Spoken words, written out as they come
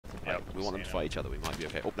We want them to fight each other. We might be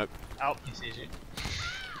okay. Oh no. Oh, he sees you.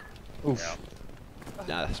 Oof. Yeah.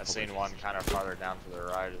 Nah, that's I've seen one kind of farther down to the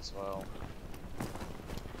right as well.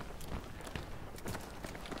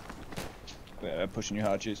 Yeah, they're pushing you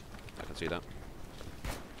hard, Juice. I can see that.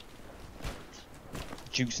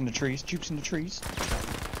 Juice in the trees, juice in the trees.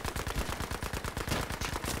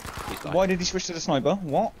 He's died. Why did he switch to the sniper?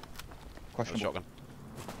 What? Got a Questionable. shotgun.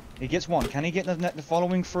 He gets one. Can he get the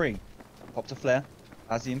following three? Popped a flare.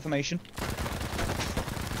 Has the information.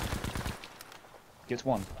 Gets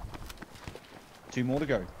one. Two more to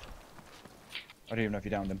go. I don't even know if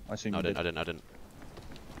you downed him. I assume No, you did. I didn't.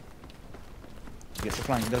 He gets the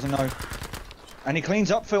flank. He doesn't know. And he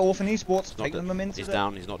cleans up for Orphan Esports. Not Take dead. them into He's the...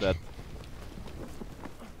 down. He's not dead.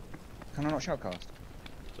 Can I not shoutcast?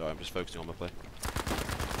 Sorry, I'm just focusing on my play.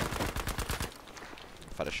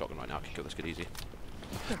 If I had a shotgun right now, I could kill this kid easy.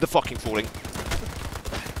 The fucking falling.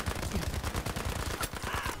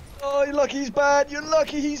 Oh, you're lucky he's bad. You're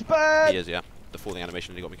lucky he's bad. He is, yeah. The falling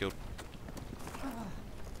animation nearly got me killed.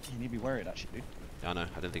 You need to be worried, actually, dude. Yeah, I know.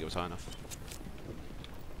 I didn't think it was high enough.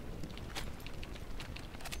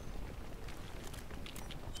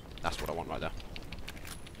 That's what I want right there.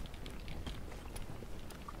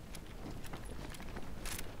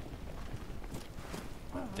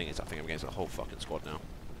 Thing is, I think I'm against the whole fucking squad now.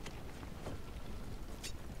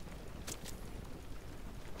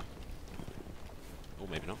 Or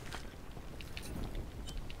maybe not.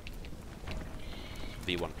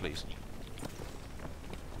 V1, please.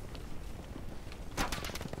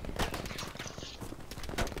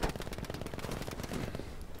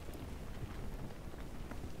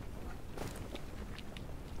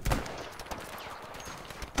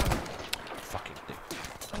 Fucking dick.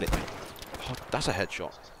 Clip me. Oh, that's a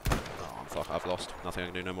headshot. Oh, fuck, I've lost. Nothing I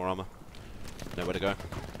can do, no more armor. Nowhere to go.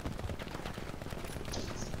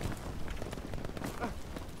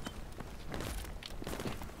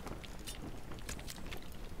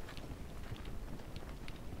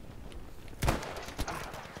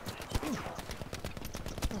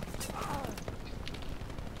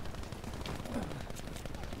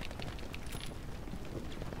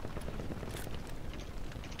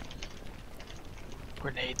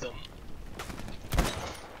 Grenade them.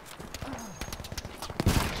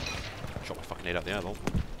 Shot my fucking head out the air, lol.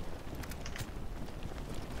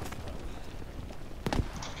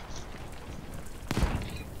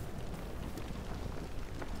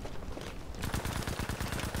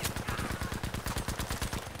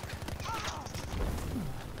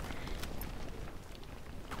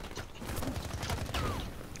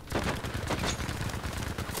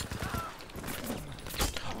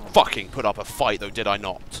 Fucking put up a fight though, did I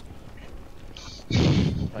not?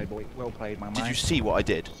 Play, boy. Well played, my man. Did you see what I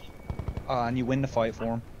did? And you win the fight for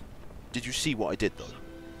him. Did you see what I did though?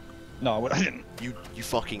 No, I didn't. You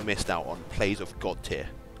fucking missed out on plays of god tier.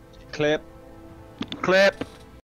 Clip. Clip.